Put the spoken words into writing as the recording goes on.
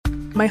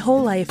My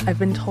whole life, I've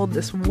been told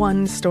this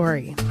one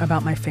story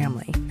about my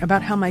family,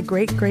 about how my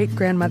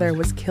great-great-grandmother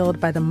was killed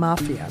by the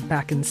mafia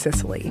back in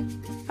Sicily.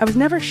 I was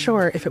never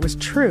sure if it was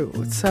true,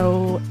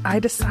 so I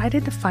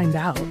decided to find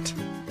out.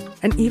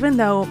 And even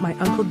though my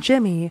Uncle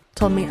Jimmy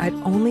told me I'd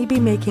only be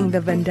making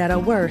the vendetta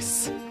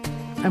worse,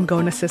 I'm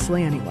going to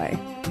Sicily anyway.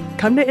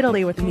 Come to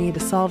Italy with me to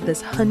solve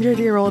this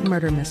 100-year-old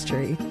murder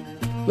mystery.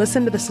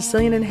 Listen to The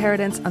Sicilian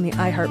Inheritance on the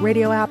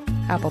iHeartRadio app,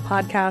 Apple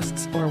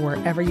Podcasts, or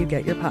wherever you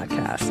get your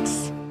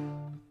podcasts.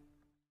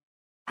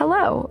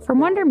 Hello. From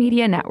Wonder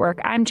Media Network,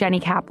 I'm Jenny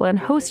Kaplan,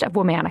 host of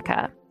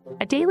Womanica,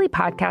 a daily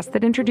podcast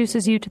that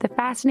introduces you to the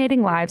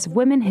fascinating lives of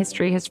women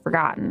history has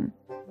forgotten.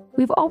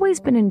 We've always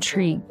been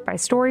intrigued by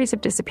stories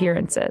of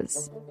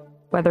disappearances,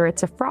 whether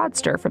it's a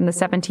fraudster from the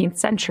 17th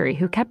century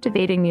who kept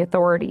evading the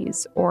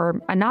authorities,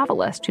 or a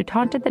novelist who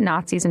taunted the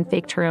Nazis and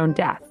faked her own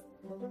death.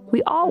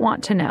 We all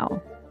want to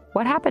know,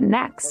 what happened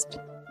next?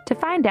 To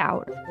find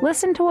out,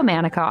 listen to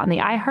Womanica on the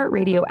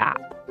iHeartRadio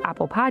app,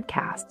 Apple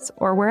Podcasts,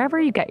 or wherever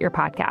you get your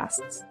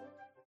podcasts.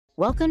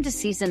 Welcome to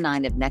Season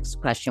 9 of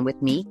Next Question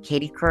with me,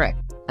 Katie Couric.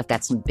 I've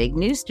got some big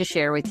news to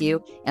share with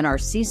you in our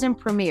season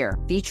premiere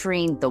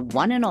featuring the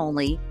one and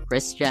only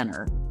Kris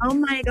Jenner. Oh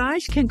my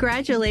gosh,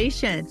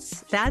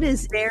 congratulations. That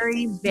is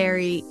very,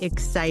 very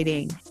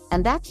exciting.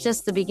 And that's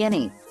just the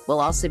beginning. We'll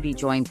also be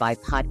joined by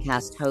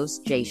podcast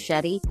host Jay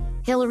Shetty,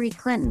 Hillary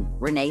Clinton,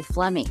 Renee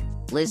Fleming,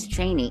 Liz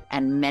Cheney,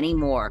 and many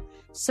more.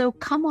 So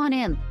come on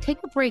in, take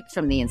a break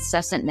from the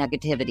incessant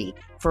negativity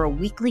for a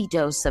weekly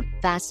dose of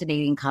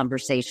fascinating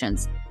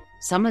conversations.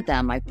 Some of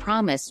them, I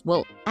promise,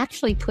 will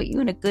actually put you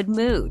in a good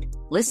mood.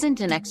 Listen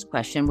to Next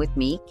Question with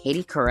me,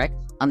 Katie Couric,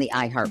 on the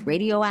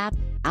iHeartRadio app,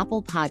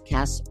 Apple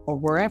Podcasts, or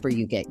wherever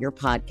you get your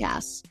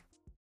podcasts.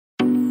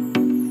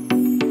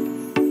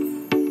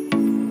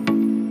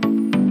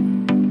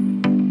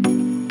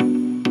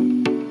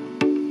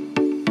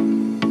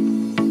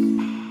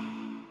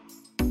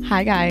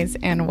 Hi guys,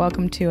 and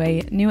welcome to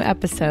a new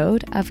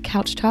episode of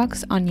Couch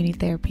Talks on You Need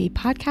Therapy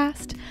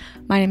podcast.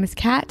 My name is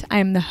Kat. I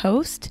am the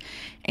host,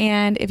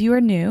 and if you are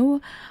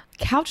new,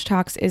 Couch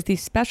Talks is the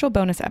special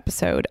bonus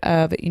episode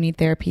of You Need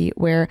Therapy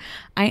where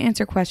I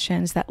answer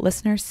questions that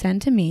listeners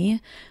send to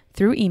me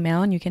through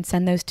email, and you can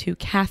send those to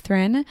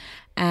Catherine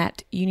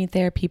at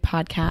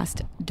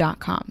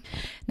youneedtherapypodcast.com.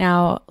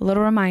 Now, a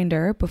little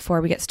reminder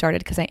before we get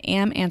started, because I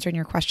am answering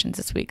your questions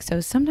this week, so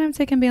sometimes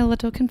it can be a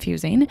little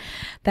confusing,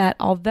 that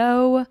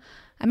although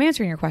I'm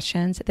answering your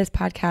questions, this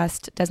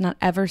podcast does not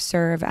ever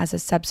serve as a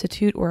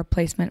substitute or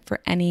replacement for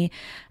any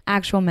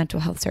actual mental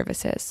health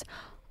services,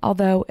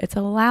 although it's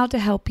allowed to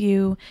help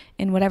you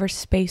in whatever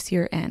space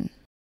you're in.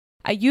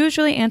 I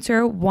usually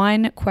answer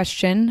one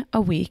question a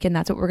week, and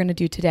that's what we're going to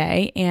do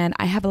today. And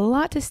I have a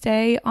lot to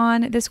say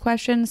on this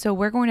question, so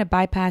we're going to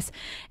bypass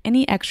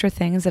any extra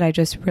things that I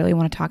just really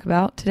want to talk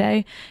about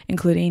today,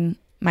 including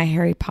my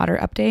Harry Potter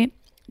update.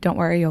 Don't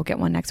worry, you'll get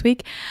one next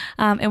week.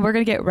 And we're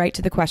going to get right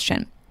to the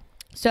question.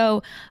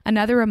 So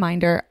another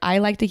reminder, I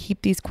like to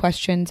keep these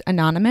questions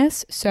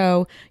anonymous,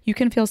 so you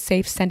can feel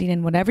safe sending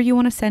in whatever you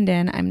want to send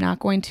in. I'm not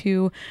going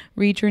to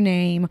read your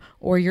name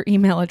or your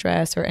email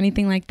address or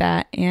anything like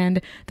that.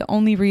 And the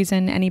only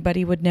reason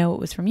anybody would know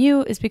it was from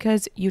you is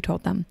because you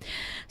told them.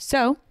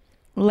 So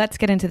let's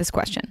get into this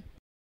question.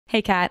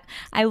 Hey, Kat,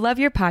 I love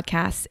your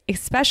podcasts,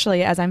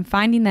 especially as I'm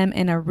finding them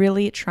in a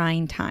really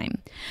trying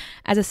time.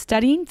 As a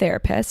studying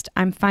therapist,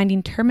 I'm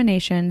finding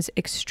terminations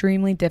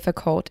extremely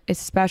difficult,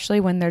 especially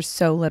when there's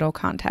so little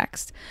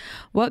context.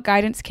 What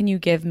guidance can you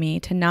give me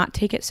to not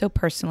take it so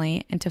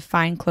personally and to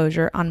find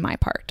closure on my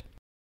part?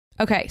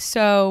 Okay,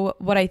 so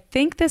what I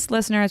think this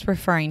listener is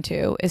referring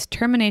to is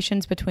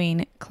terminations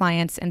between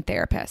clients and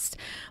therapists,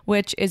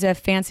 which is a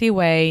fancy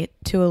way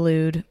to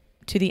allude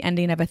to the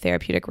ending of a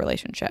therapeutic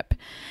relationship.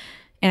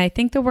 And I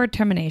think the word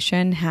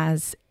termination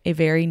has a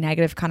very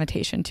negative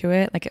connotation to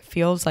it. Like it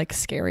feels like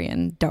scary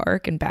and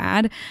dark and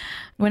bad,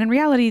 when in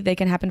reality, they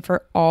can happen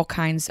for all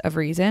kinds of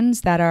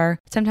reasons that are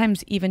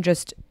sometimes even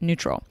just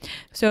neutral.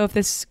 So if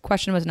this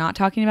question was not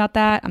talking about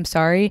that, I'm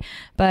sorry,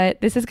 but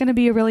this is going to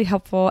be a really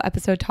helpful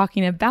episode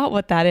talking about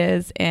what that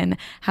is and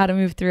how to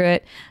move through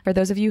it for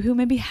those of you who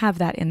maybe have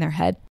that in their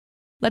head.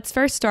 Let's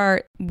first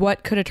start,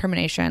 what could a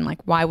termination, like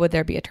why would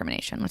there be a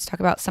termination? Let's talk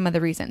about some of the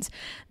reasons.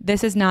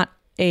 This is not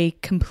a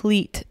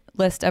complete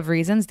list of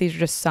reasons. These are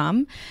just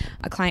some.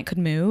 A client could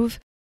move.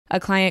 A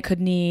client could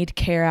need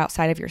care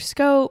outside of your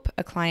scope.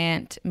 A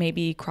client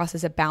maybe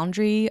crosses a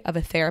boundary of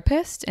a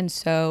therapist, and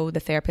so the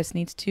therapist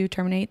needs to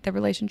terminate the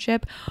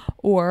relationship.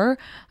 Or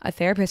a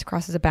therapist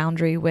crosses a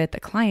boundary with a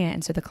client,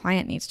 and so the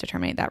client needs to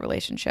terminate that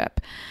relationship.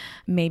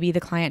 Maybe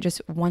the client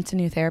just wants a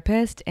new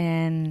therapist,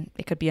 and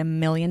it could be a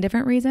million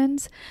different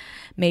reasons.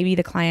 Maybe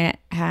the client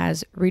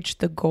has reached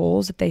the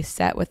goals that they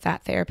set with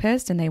that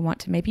therapist, and they want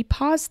to maybe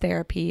pause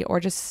therapy or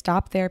just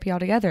stop therapy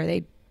altogether.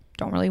 They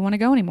don't really want to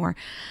go anymore.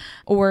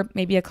 Or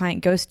maybe a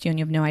client ghosts you and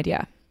you have no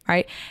idea,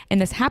 right? And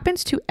this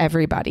happens to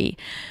everybody,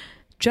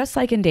 just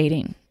like in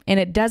dating. And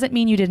it doesn't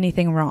mean you did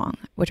anything wrong,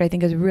 which I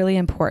think is really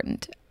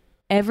important.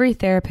 Every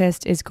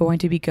therapist is going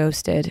to be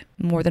ghosted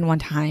more than one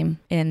time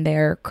in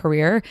their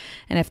career.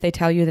 And if they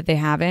tell you that they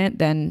haven't,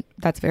 then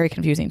that's very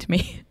confusing to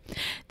me.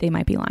 They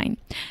might be lying,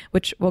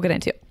 which we'll get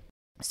into.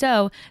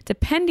 So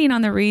depending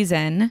on the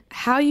reason,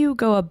 how you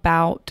go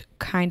about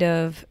kind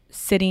of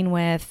sitting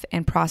with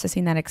and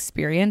processing that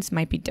experience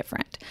might be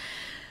different.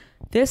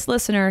 This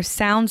listener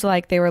sounds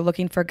like they were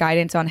looking for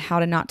guidance on how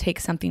to not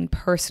take something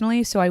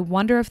personally. So I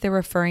wonder if they're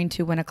referring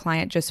to when a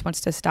client just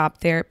wants to stop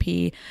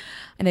therapy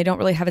and they don't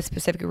really have a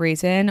specific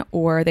reason,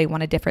 or they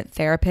want a different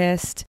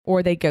therapist,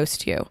 or they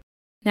ghost you.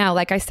 Now,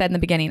 like I said in the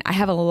beginning, I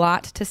have a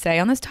lot to say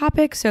on this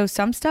topic, so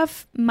some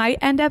stuff might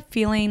end up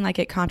feeling like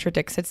it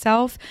contradicts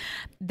itself.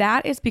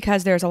 That is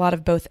because there's a lot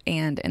of both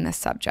and in this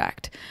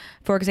subject.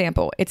 For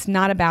example, it's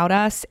not about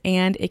us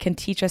and it can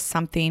teach us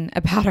something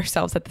about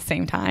ourselves at the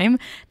same time.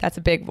 That's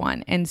a big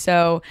one. And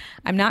so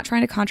I'm not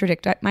trying to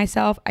contradict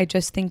myself. I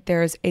just think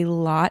there's a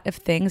lot of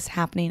things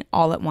happening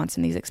all at once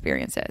in these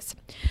experiences.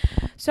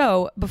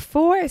 So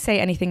before I say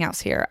anything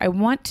else here, I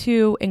want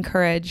to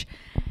encourage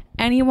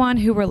anyone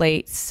who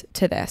relates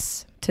to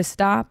this to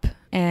stop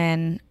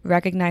and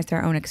recognize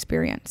their own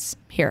experience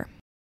here.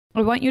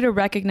 I want you to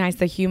recognize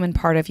the human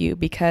part of you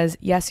because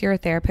yes, you're a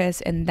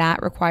therapist and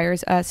that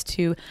requires us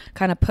to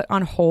kind of put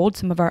on hold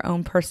some of our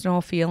own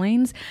personal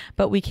feelings,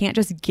 but we can't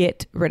just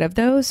get rid of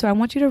those. So I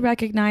want you to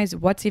recognize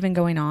what's even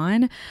going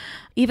on.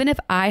 Even if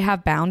I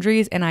have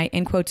boundaries and I,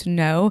 in quotes,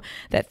 know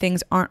that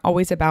things aren't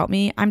always about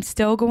me, I'm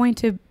still going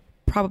to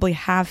probably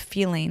have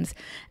feelings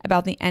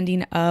about the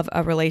ending of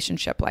a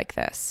relationship like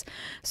this.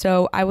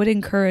 So I would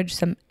encourage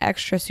some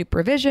extra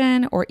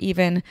supervision or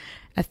even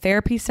a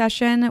therapy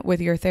session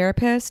with your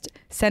therapist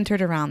centered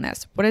around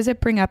this. What does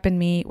it bring up in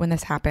me when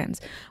this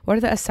happens? What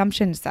are the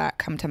assumptions that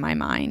come to my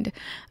mind?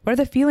 What are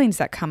the feelings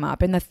that come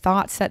up and the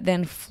thoughts that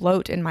then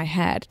float in my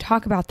head?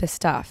 Talk about this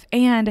stuff.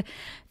 And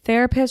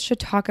therapists should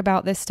talk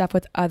about this stuff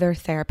with other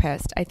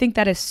therapists. I think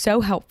that is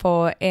so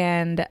helpful,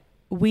 and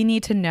we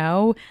need to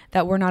know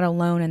that we're not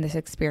alone in this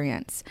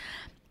experience.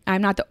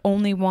 I'm not the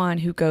only one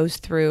who goes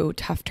through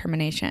tough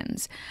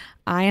terminations.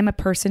 I am a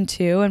person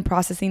too, and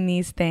processing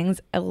these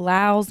things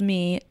allows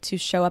me to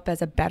show up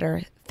as a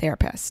better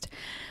therapist.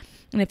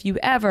 And if you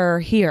ever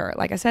hear,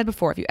 like I said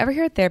before, if you ever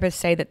hear a therapist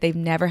say that they've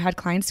never had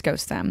clients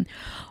ghost them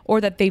or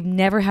that they've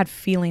never had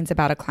feelings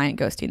about a client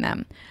ghosting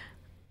them,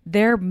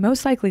 they're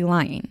most likely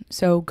lying.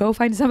 So go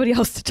find somebody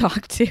else to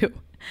talk to.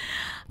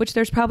 Which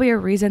there's probably a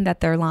reason that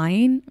they're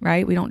lying,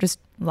 right? We don't just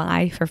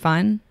lie for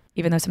fun,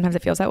 even though sometimes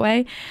it feels that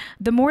way.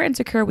 The more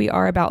insecure we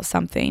are about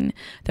something,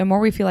 the more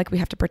we feel like we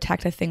have to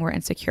protect the thing we're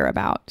insecure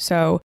about.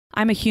 So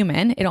I'm a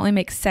human. It only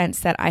makes sense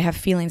that I have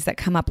feelings that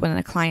come up when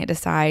a client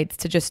decides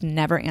to just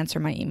never answer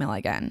my email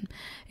again,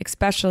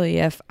 especially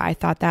if I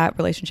thought that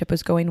relationship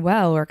was going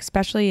well, or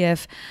especially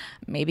if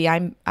maybe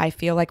I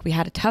feel like we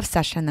had a tough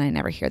session and then I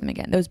never hear them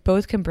again. Those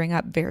both can bring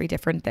up very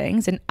different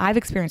things. And I've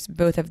experienced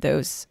both of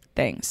those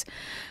things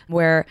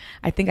where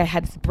I think I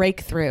had this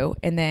breakthrough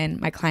and then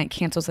my client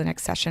cancels the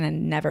next session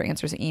and never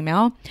answers an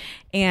email.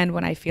 And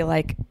when I feel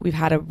like we've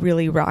had a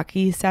really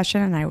rocky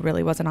session and I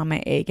really wasn't on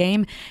my A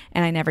game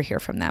and I never hear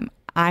from them.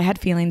 I had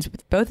feelings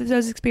with both of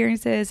those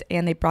experiences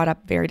and they brought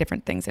up very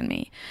different things in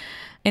me.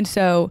 And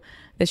so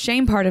the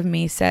shame part of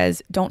me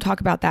says, don't talk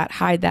about that,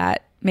 hide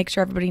that, make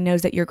sure everybody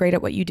knows that you're great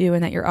at what you do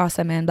and that you're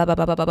awesome and blah, blah,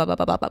 blah, blah, blah, blah,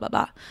 blah, blah, blah,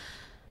 blah.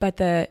 But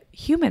the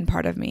human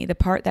part of me, the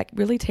part that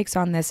really takes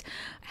on this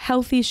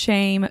healthy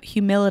shame,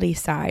 humility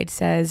side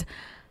says,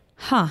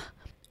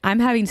 I'm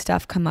having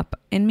stuff come up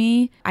in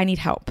me. I need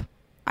help.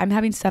 I'm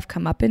having stuff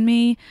come up in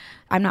me.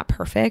 I'm not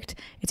perfect.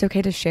 It's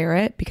okay to share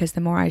it because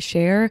the more I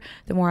share,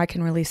 the more I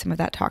can release some of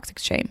that toxic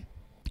shame.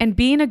 And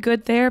being a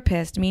good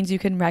therapist means you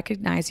can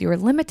recognize you're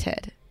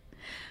limited,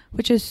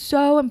 which is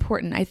so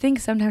important. I think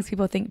sometimes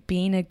people think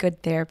being a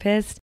good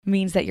therapist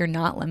means that you're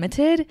not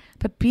limited,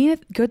 but being a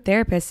good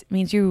therapist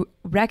means you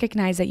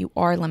recognize that you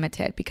are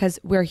limited because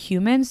we're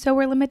human, so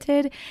we're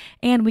limited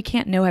and we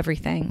can't know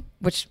everything,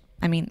 which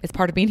it's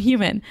part of being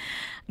human.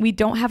 We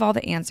don't have all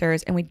the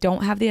answers and we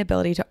don't have the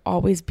ability to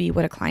always be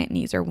what a client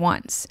needs or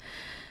wants.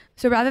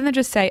 So rather than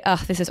just say,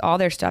 this is all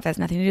their stuff, it has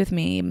nothing to do with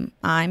me,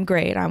 I'm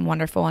great, I'm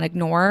wonderful, and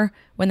ignore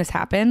when this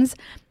happens,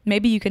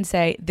 maybe you can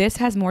say, this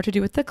has more to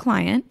do with the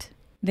client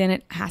than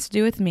it has to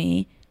do with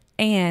me.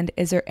 And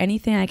is there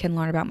anything I can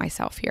learn about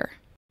myself here?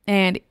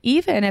 And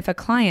even if a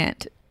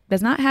client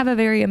does not have a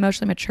very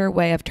emotionally mature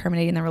way of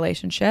terminating the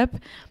relationship,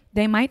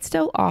 they might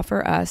still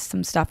offer us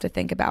some stuff to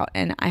think about.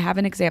 And I have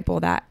an example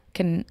that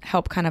can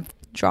help kind of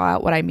draw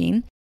out what I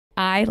mean.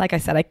 Like I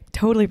said, I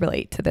totally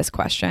relate to this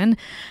question,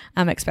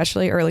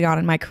 especially early on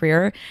in my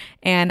career.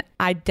 And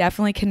I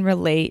definitely can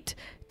relate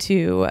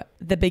to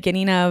the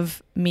beginning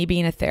of me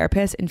being a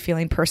therapist and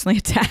feeling personally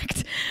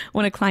attacked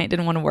when a client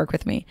didn't want to work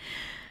with me.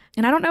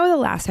 And I don't know the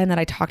last time that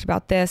I talked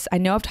about this. I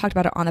know I've talked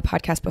about it on the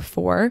podcast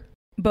before,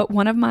 but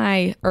one of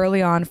my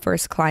early on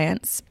first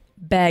clients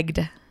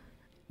begged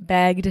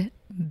to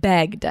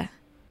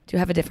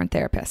have a different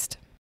therapist.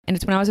 And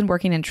it's when I was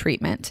working in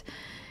treatment.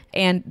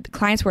 And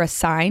clients were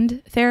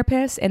assigned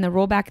therapists, and the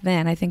rule back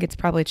then, I think it's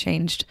probably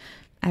changed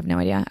I have no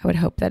idea. I would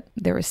hope that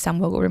there was some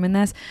wiggle room in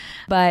this.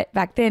 But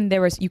back then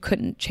you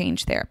couldn't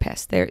change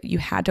therapists. You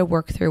had to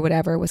work through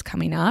whatever was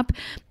coming up,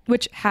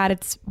 which had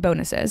its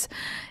bonuses.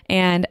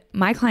 And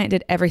my client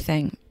did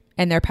everything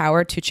in their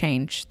power to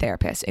change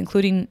therapists,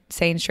 including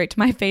saying straight to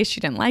my face she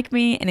didn't like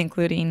me, and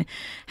including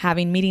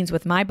having meetings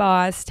with my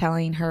boss,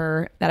 telling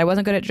her that I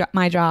wasn't good at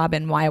my job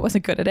and why I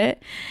wasn't good at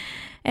it.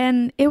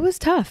 And it was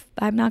tough.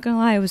 I'm not going to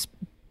lie. It was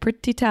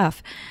pretty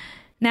tough.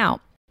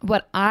 Now,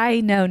 what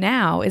I know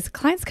now is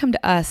clients come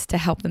to us to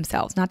help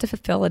themselves, not to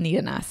fulfill a need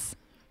in us,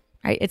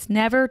 right? It's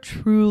never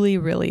truly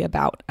really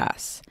about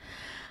us.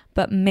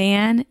 But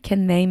man,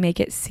 can they make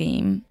it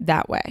seem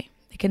that way.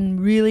 They can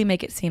really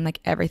make it seem like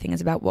everything is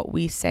about what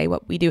we say,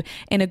 what we do,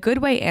 in a good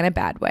way and a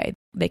bad way.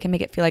 They can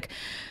make it feel like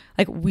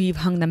we've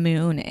hung the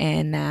moon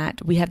and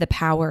that we have the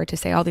power to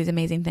say all these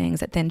amazing things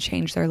that then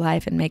change their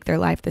life and make their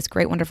life this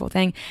great, wonderful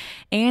thing.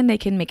 And they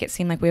can make it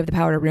seem like we have the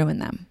power to ruin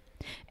them.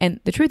 And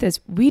the truth is,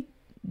 we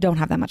don't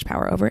have that much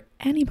power over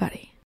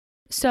anybody.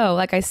 So,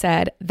 like I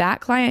said,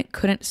 that client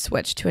couldn't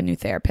switch to a new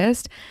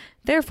therapist.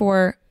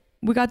 Therefore,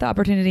 we got the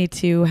opportunity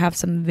to have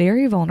some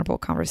very vulnerable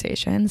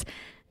conversations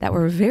that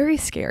were very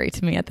scary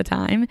to me at the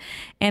time.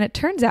 And it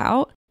turns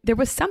out there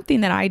was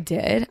something that I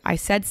did. I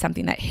said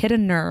something that hit a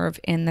nerve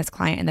in this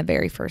client in the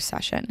very first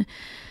session.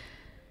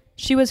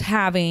 She was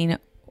having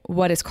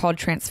what is called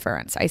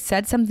transference. I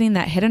said something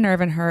that hit a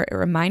nerve in her. It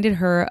reminded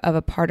her of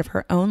a part of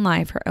her own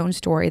life, her own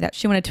story that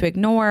she wanted to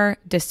ignore,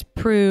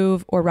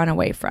 disprove, or run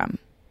away from.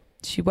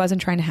 She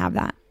wasn't trying to have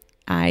that.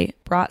 I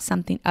brought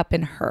something up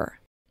in her.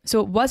 So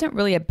it wasn't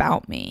really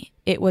about me.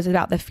 It was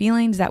about the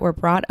feelings that were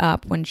brought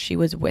up when she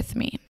was with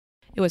me.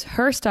 It was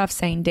her stuff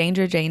saying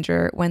danger,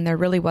 danger, when there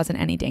really wasn't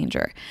any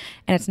danger.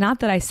 And it's not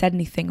that I said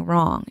anything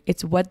wrong.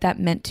 It's what that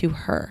meant to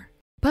her.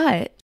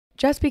 But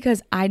just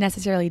because I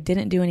necessarily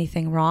didn't do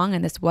anything wrong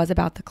and this was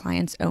about the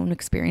client's own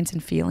experience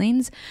and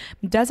feelings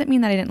doesn't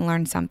mean that I didn't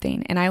learn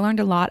something. And I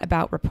learned a lot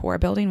about rapport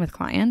building with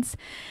clients.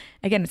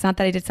 Again, it's not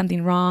that I did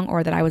something wrong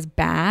or that I was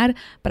bad,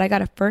 but I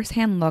got a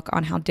firsthand look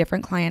on how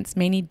different clients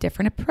may need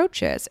different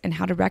approaches and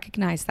how to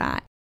recognize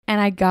that. And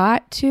I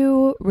got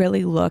to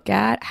really look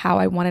at how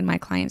I wanted my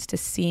clients to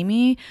see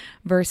me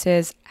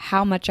versus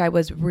how much I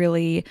was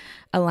really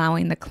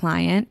allowing the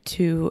client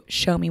to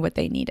show me what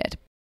they needed.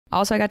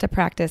 Also, I got to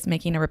practice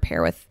making a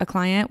repair with a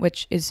client,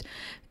 which is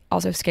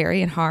also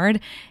scary and hard.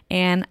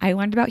 And I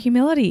learned about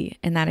humility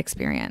in that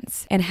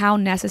experience and how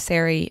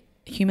necessary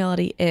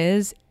humility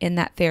is in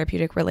that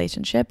therapeutic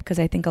relationship, because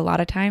I think a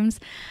lot of times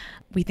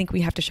we think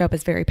we have to show up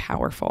as very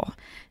powerful,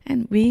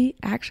 and we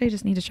actually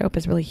just need to show up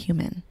as really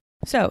human.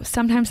 So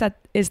sometimes that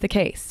is the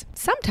case.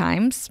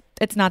 Sometimes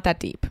it's not that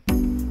deep.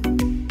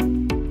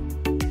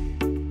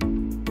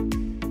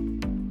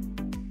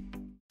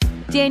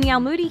 Danielle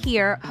Moody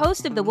here,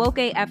 host of the Woke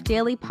AF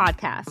Daily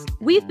podcast.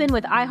 We've been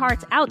with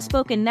iHeart's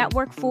Outspoken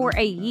Network for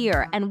a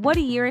year, and what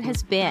a year it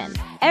has been.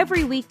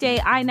 Every weekday,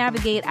 I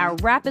navigate our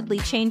rapidly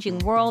changing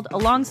world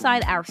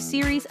alongside our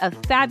series of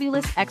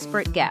fabulous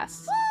expert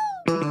guests.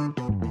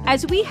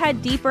 As we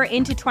head deeper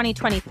into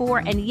 2024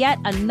 and yet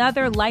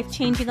another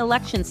life-changing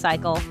election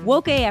cycle,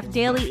 Woke AF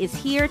Daily is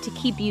here to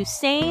keep you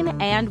sane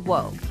and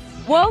woke.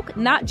 Woke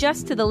not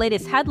just to the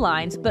latest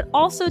headlines, but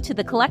also to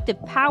the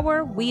collective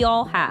power we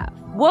all have.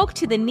 Woke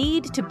to the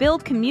need to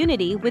build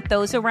community with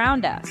those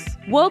around us.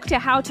 Woke to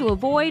how to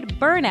avoid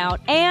burnout,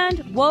 and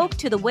woke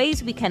to the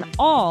ways we can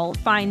all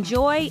find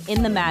joy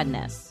in the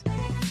madness.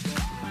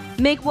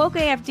 Make Woke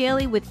AF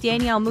Daily with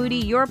Danielle Moody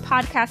your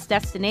podcast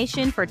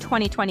destination for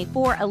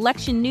 2024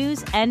 election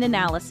news and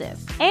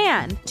analysis.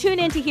 And tune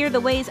in to hear the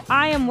ways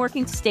I am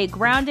working to stay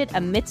grounded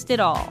amidst it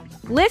all.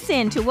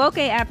 Listen to Woke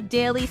AF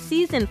Daily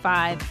Season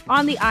 5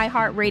 on the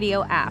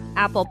iHeartRadio app,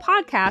 Apple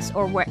Podcasts,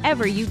 or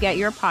wherever you get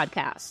your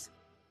podcasts.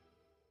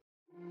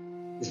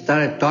 We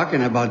started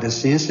talking about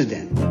this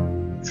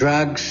incident.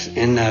 Drugs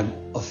and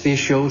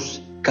officials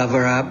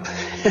cover up.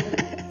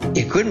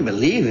 You couldn't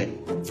believe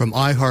it. From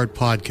iHeart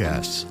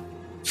Podcasts.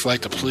 It's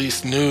like the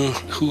police knew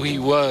who he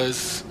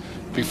was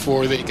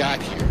before they got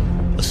here.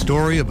 A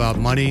story about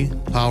money,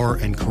 power,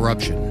 and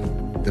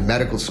corruption. The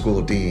medical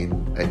school dean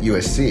at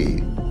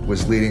USC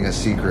was leading a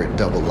secret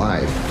double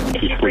life.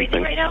 Is he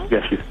breathing right now?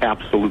 Yes, he's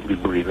absolutely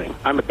breathing.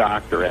 I'm a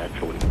doctor,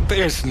 actually.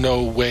 There's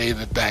no way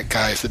that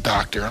guy's a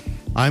doctor.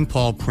 I'm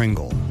Paul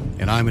Pringle,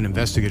 and I'm an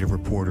investigative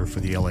reporter for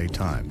the LA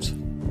Times.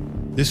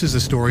 This is the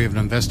story of an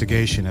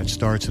investigation that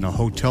starts in a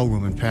hotel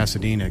room in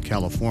Pasadena,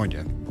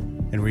 California,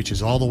 and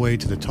reaches all the way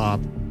to the top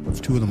of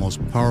two of the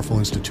most powerful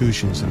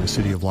institutions in the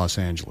city of Los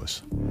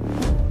Angeles.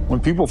 When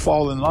people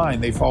fall in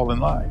line, they fall in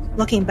line.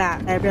 Looking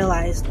back, I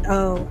realized,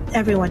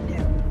 everyone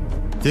knew.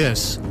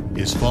 This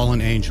is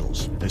Fallen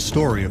Angels, a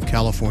story of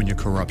California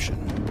corruption.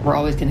 We're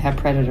always going to have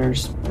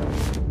predators.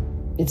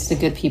 It's the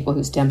good people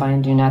who stand by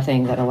and do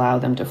nothing that allow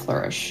them to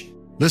flourish.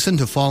 Listen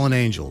to Fallen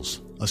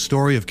Angels, a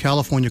story of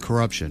California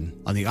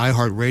corruption on the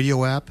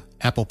iHeartRadio app,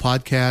 Apple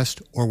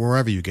Podcast, or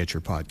wherever you get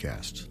your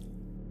podcasts.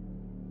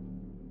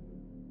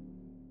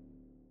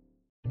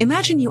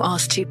 Imagine you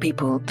ask two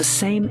people the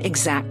same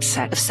exact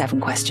set of 7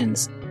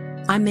 questions.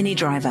 I'm Minnie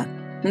Driver.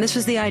 And this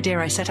was the idea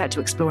I set out to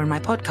explore in my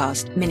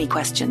podcast, Mini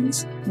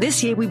Questions.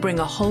 This year, we bring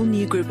a whole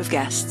new group of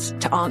guests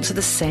to answer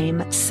the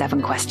same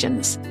 7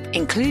 questions,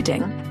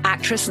 including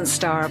actress and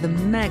star of the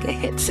mega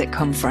hit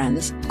sitcom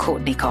Friends,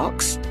 Courtney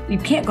Cox. You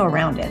can't go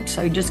around it,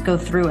 so you just go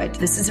through it.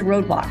 This is a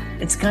roadblock.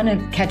 It's going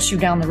to catch you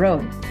down the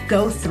road.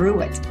 Go through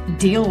it.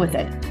 Deal with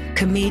it.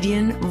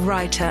 Comedian,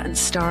 writer, and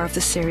star of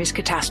the series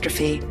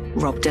Catastrophe,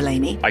 Rob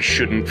Delaney. I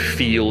shouldn't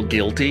feel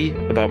guilty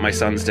about my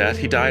son's death.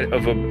 He died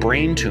of a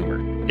brain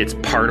tumor. It's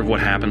part of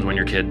what happens when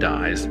your kid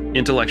dies.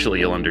 Intellectually,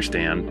 you'll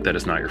understand that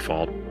it's not your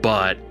fault,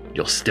 but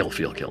you'll still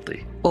feel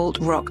guilty.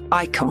 Alt-rock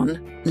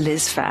icon,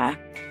 Liz Phair.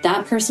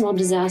 That personal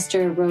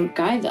disaster wrote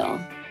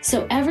Guyville.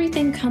 So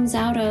everything comes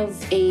out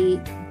of a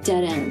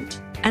dead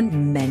end.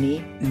 And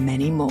many,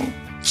 many more.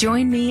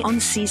 Join me on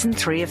Season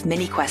 3 of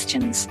Mini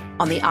Questions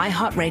on the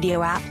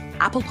iHeartRadio app,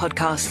 Apple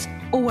Podcasts,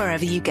 or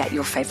wherever you get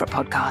your favorite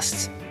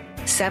podcasts.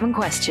 7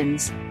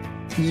 questions,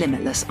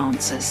 limitless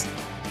answers.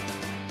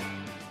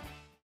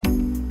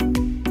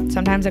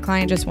 Sometimes a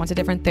client just wants a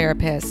different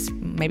therapist,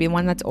 maybe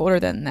one that's older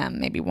than them,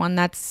 maybe one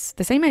that's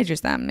the same age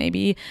as them.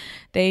 Maybe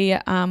they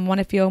want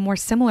to feel more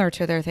similar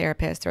to their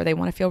therapist, or they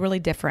want to feel really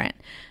different.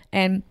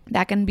 And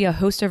that can be a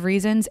host of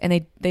reasons, and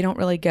they don't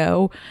really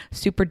go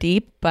super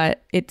deep,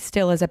 but it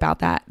still is about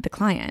the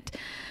client.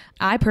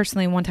 I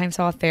personally one time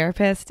saw a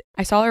therapist.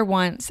 I saw her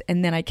once,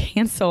 and then I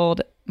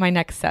canceled my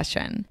next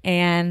session,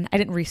 and I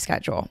didn't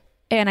reschedule.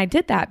 And I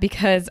did that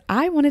because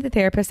I wanted a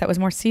therapist that was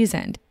more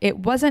seasoned. It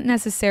wasn't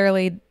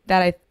necessarily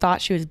that I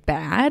thought she was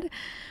bad,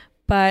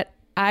 but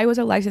I was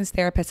a licensed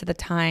therapist at the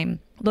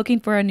time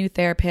looking for a new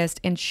therapist,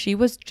 and she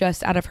was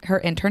just out of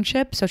her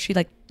internship. So she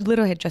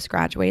literally had just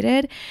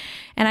graduated.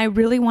 And I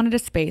really wanted a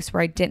space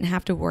where I didn't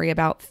have to worry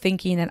about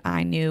thinking that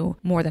I knew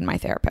more than my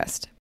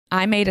therapist.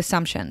 I made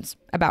assumptions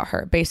about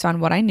her based on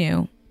what I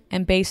knew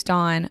and based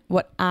on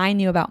what I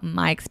knew about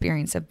my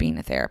experience of being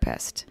a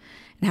therapist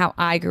and how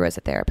I grew as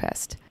a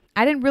therapist.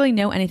 I didn't really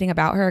know anything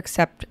about her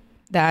except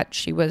that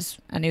she was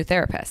a new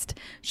therapist.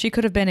 She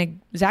could have been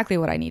exactly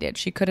what I needed.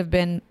 She could have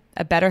been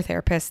a better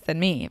therapist than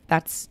me.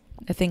 That's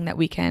a thing that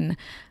we can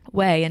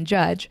weigh and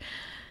judge.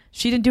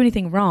 She didn't do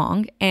anything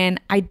wrong,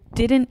 and I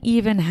didn't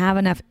even have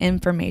enough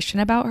information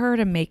about her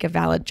to make a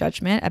valid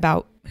judgment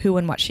about who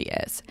and what she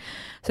is.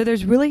 So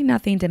there's really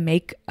nothing to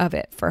make of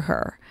it for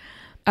her.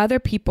 Other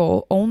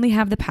people only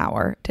have the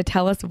power to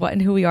tell us what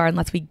and who we are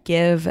unless we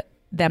give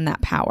them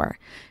that power.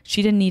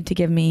 She didn't need to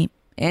give me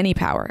any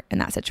power in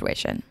that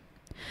situation.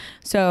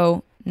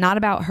 So not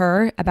about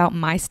her, about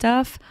my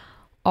stuff.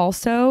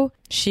 Also,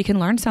 she can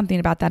learn something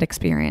about that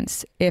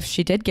experience if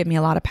she did give me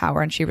a lot of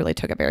power and she really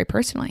took it very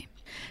personally.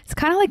 It's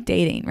kind of like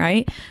dating,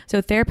 right?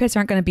 So therapists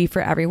aren't going to be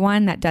for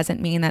everyone. That doesn't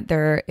mean that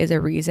there is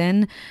a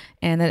reason,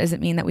 and that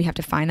doesn't mean that we have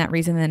to find that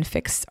reason and then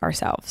fix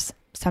ourselves.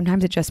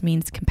 Sometimes it just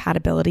means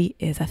compatibility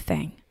is a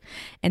thing.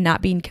 And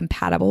not being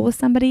compatible with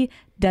somebody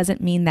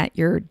doesn't mean that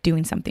you're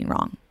doing something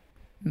wrong.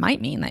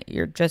 Might mean that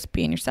you're just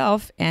being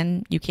yourself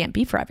and you can't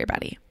be for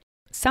everybody.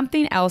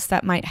 Something else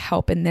that might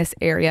help in this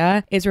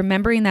area is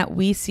remembering that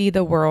we see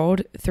the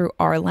world through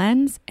our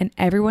lens and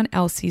everyone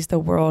else sees the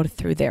world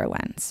through their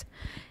lens.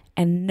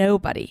 And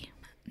nobody,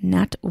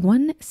 not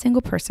one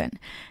single person,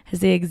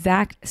 has the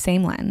exact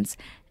same lens.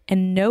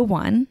 And no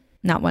one,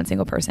 not one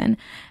single person,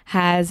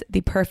 has the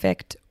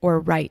perfect or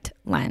right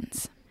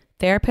lens.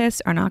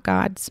 Therapists are not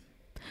gods.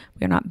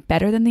 We are not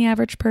better than the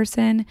average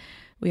person.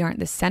 We aren't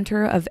the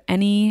center of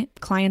any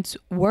client's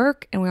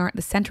work, and we aren't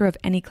the center of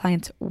any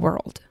client's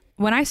world.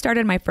 When I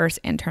started my first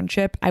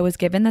internship, I was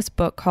given this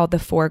book called The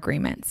 4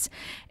 Agreements.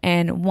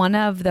 And one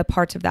of the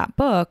parts of that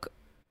book,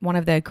 one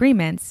of the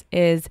agreements,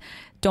 is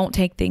don't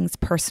take things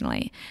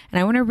personally. And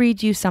I want to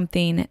read you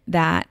something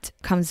that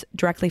comes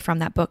directly from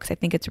that book because I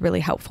think it's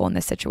really helpful in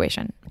this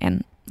situation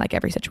and like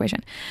every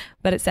situation.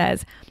 But it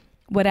says,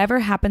 whatever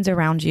happens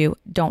around you,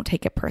 don't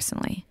take it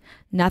personally.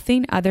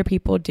 Nothing other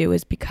people do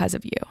is because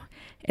of you.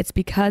 It's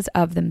because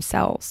of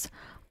themselves.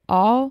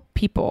 All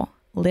people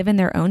live in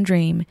their own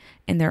dream,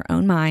 in their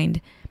own mind.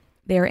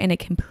 They are in a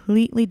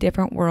completely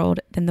different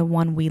world than the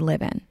one we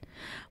live in.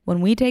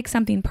 When we take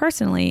something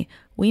personally,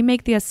 we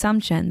make the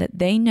assumption that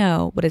they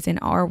know what is in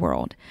our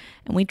world,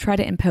 and we try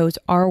to impose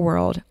our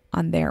world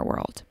on their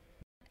world.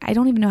 I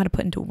don't even know how to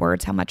put into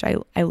words how much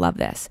I love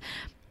this.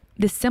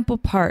 This simple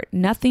part,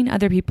 nothing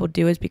other people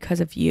do is because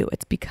of you.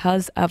 It's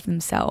because of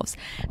themselves.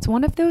 It's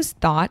one of those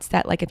thoughts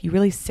that if you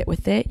really sit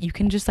with it, you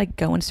can just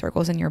go in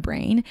circles in your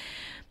brain.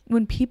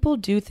 When people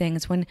do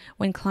things, when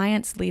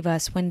clients leave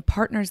us, when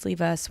partners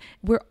leave us,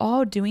 we're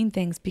all doing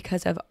things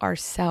because of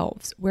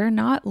ourselves. We're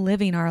not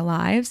living our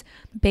lives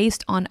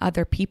based on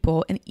other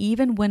people. And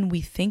even when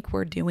we think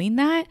we're doing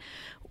that,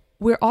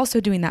 we're also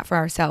doing that for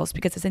ourselves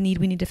because it's a need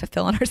we need to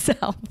fulfill in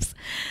ourselves.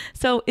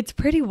 So it's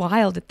pretty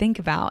wild to think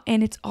about.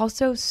 And it's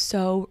also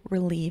so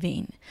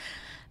relieving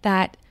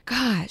that,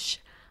 gosh,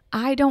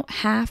 I don't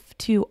have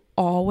to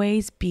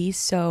always be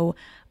so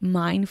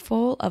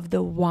mindful of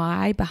the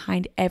why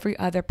behind every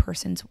other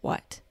person's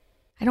what.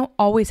 I don't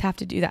always have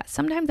to do that.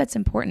 Sometimes that's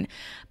important,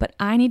 but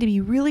I need to be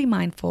really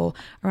mindful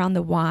around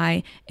the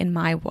why and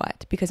my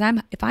what, because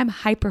if I'm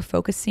hyper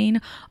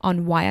focusing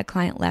on why a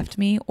client left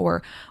me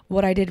or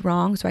what I did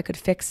wrong so I could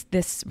fix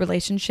this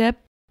relationship,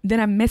 then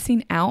I'm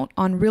missing out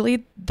on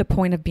really the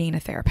point of being a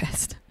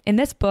therapist. In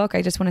this book,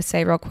 I just want to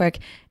say real quick,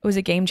 it was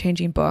a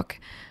game-changing book.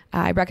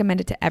 I recommend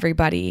it to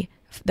everybody.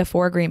 The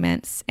 4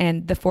 agreements,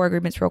 and the 4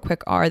 agreements real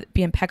quick are: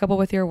 be impeccable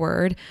with your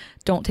word,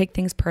 don't take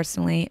things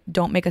personally,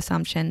 don't make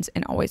assumptions,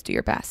 and always do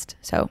your best.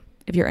 So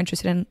if you're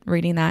interested in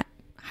reading that,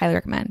 highly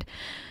recommend.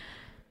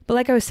 But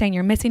like I was saying,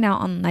 you're missing out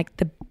on like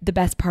the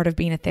best part of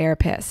being a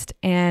therapist.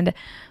 And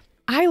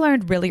I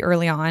learned really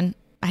early on,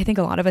 I think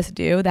a lot of us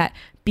do, that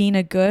being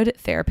a good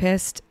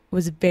therapist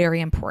was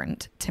very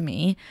important to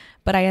me.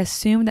 But I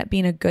assumed that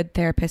being a good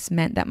therapist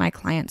meant that my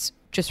clients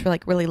just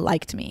really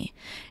liked me,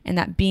 and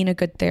that being a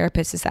good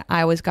therapist is that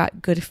I always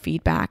got good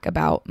feedback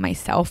about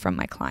myself from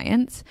my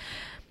clients.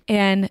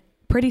 And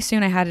pretty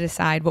soon I had to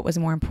decide what was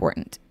more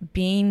important: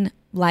 being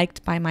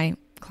liked by my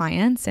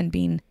clients and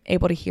being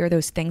able to hear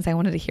those things I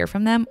wanted to hear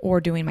from them, or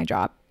doing my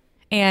job.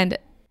 And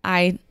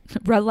I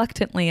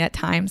reluctantly at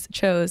times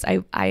chose,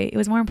 it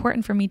was more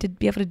important for me to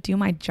be able to do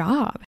my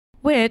job,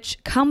 which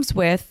comes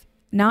with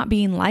not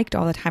being liked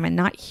all the time and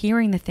not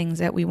hearing the things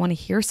that we want to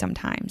hear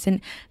sometimes.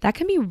 And that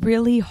can be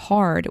really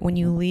hard when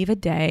you leave a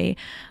day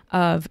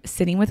of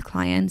sitting with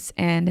clients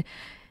and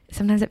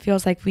sometimes it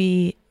feels like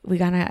we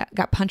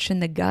got punched in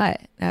the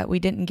gut. We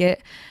didn't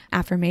get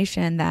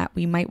affirmation that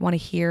we might want to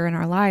hear in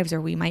our lives, or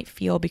we might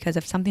feel because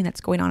of something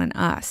that's going on in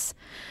us.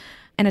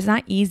 And it's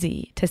not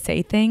easy to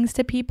say things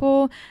to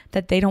people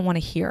that they don't want to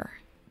hear.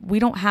 We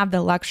don't have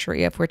the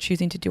luxury, if we're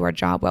choosing to do our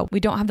job well, we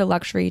don't have the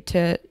luxury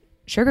to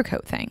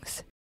sugarcoat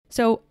things.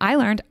 So I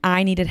learned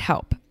I needed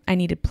help. I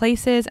needed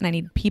places and I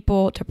needed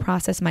people to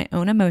process my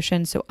own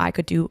emotions so I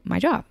could do my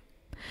job.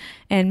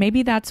 And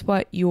maybe that's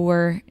what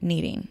you're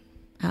needing.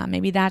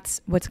 Maybe that's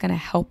what's going to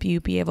help you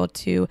be able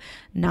to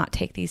not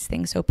take these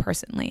things so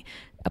personally.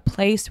 A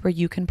place where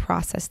you can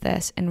process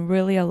this and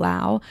really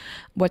allow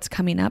what's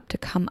coming up to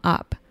come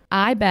up.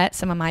 I bet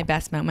some of my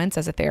best moments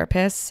as a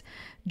therapist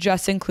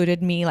just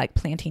included me like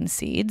planting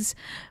seeds,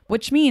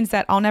 which means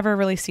that I'll never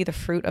really see the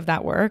fruit of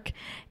that work.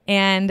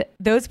 And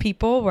those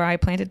people where I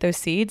planted those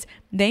seeds,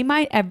 they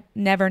might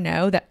never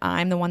know that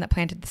I'm the one that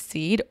planted the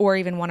seed or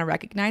even want to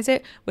recognize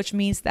it, which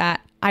means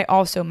that I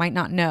also might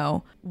not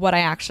know what I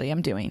actually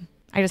am doing.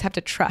 I just have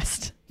to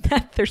trust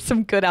that there's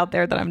some good out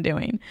there that I'm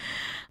doing.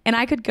 And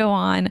I could go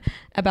on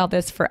about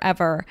this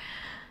forever.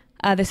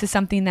 This is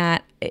something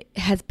that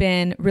has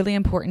been really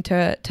important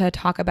to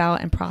talk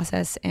about and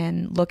process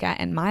and look at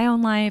in my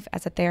own life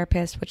as a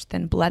therapist, which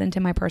then bled into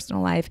my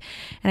personal life.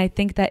 And I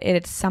think that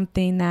it's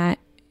something that,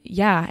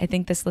 I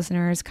think this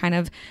listener is kind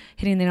of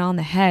hitting it on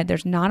the head.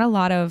 There's not a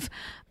lot of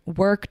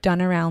work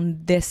done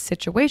around this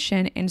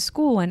situation in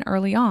school and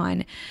early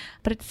on,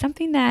 but it's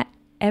something that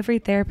every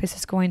therapist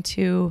is going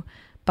to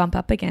bump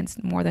up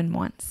against more than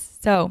once.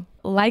 So,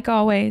 like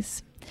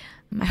always,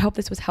 I hope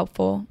this was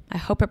helpful. I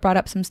hope it brought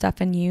up some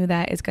stuff in you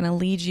that is going to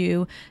lead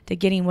you to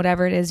getting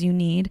whatever it is you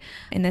need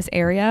in this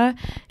area.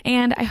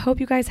 And I hope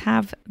you guys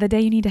have the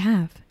day you need to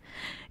have.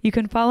 You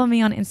can follow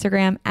me on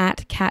Instagram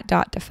at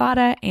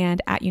kat.defada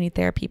and at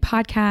Unitherapy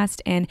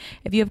Podcast. And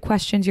if you have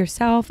questions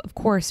yourself, of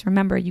course,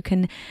 remember you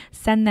can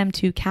send them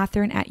to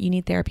Catherine at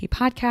Unitherapy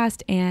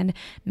Podcast. And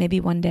maybe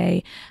one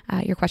day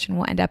your question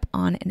will end up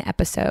on an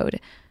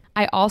episode.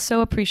 I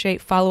also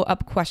appreciate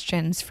follow-up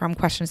questions from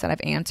questions that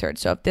I've answered.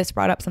 So if this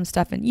brought up some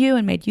stuff in you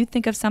and made you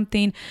think of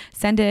something,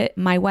 send it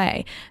my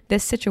way.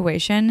 This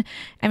situation,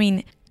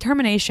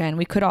 termination,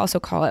 we could also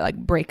call it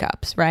like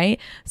breakups, right?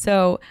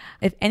 So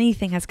if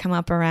anything has come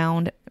up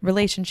around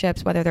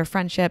relationships, whether they're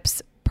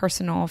friendships,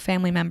 personal,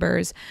 family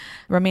members,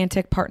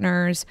 romantic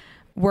partners,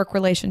 work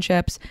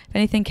relationships, if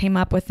anything came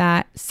up with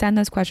that, send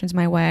those questions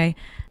my way.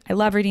 I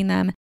love reading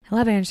them. I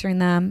love answering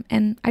them.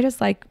 And I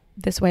just like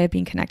this way of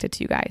being connected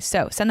to you guys.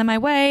 So send them my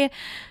way.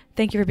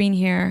 Thank you for being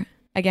here.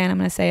 Again, I'm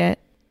going to say it.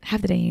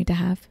 Have the day you need to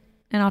have.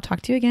 And I'll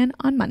talk to you again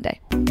on Monday.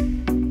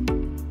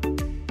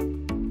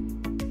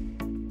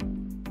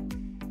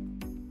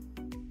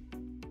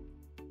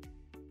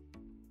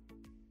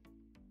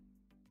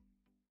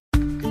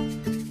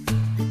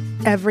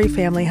 Every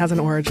family has an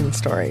origin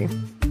story,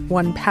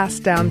 one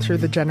passed down through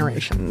the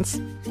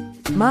generations.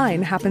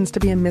 Mine happens to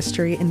be a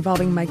mystery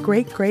involving my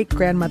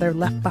great-great-grandmother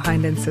left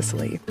behind in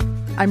Sicily.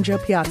 I'm Jo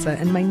Piazza,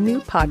 and my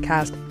new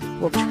podcast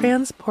will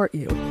transport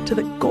you to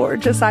the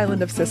gorgeous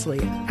island of Sicily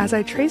as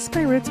I trace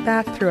my roots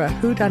back through a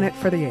whodunit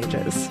for the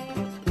ages.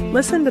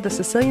 Listen to The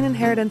Sicilian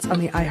Inheritance on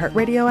the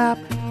iHeartRadio app,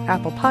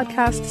 Apple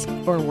Podcasts,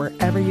 or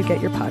wherever you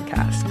get your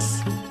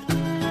podcasts.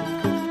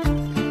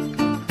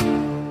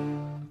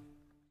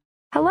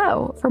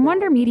 Hello, from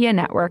Wonder Media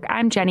Network,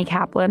 I'm Jenny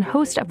Kaplan,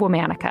 host of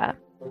Womanica,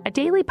 a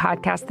daily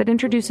podcast that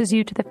introduces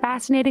you to the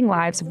fascinating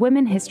lives of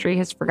women history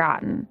has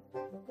forgotten.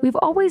 We've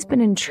always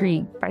been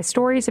intrigued by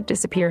stories of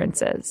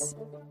disappearances,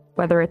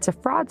 whether it's a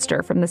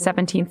fraudster from the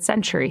 17th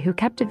century who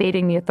kept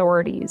evading the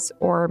authorities,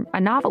 or a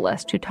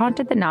novelist who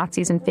taunted the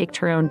Nazis and faked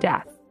her own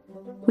death.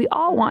 We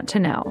all want to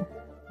know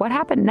what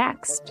happened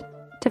next.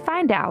 To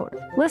find out,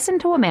 listen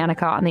to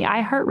Womanica on the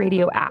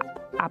iHeartRadio app,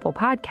 Apple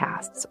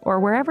Podcasts, or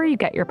wherever you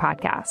get your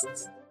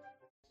podcasts.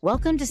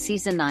 Welcome to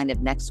Season 9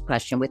 of Next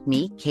Question with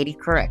me, Katie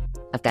Couric.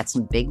 I've got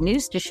some big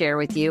news to share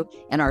with you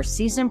in our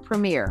season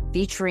premiere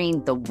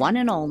featuring the one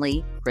and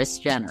only Kris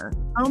Jenner.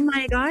 Oh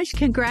my gosh,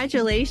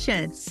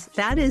 congratulations.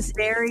 That is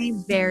very,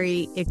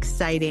 very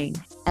exciting.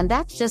 And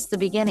that's just the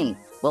beginning.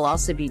 We'll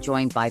also be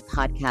joined by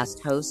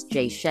podcast host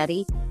Jay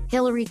Shetty,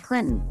 Hillary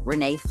Clinton,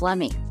 Renee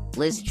Fleming,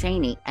 Liz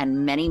Cheney,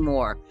 and many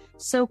more.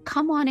 So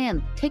come on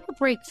in, take a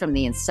break from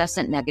the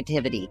incessant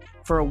negativity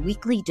for a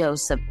weekly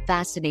dose of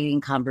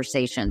fascinating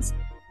conversations.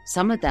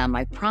 Some of them,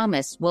 I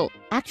promise, will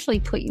actually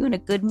put you in a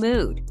good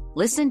mood.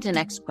 Listen to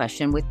Next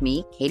Question with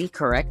me, Katie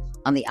Couric,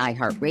 on the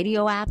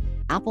iHeartRadio app,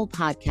 Apple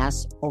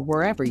Podcasts, or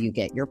wherever you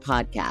get your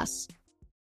podcasts.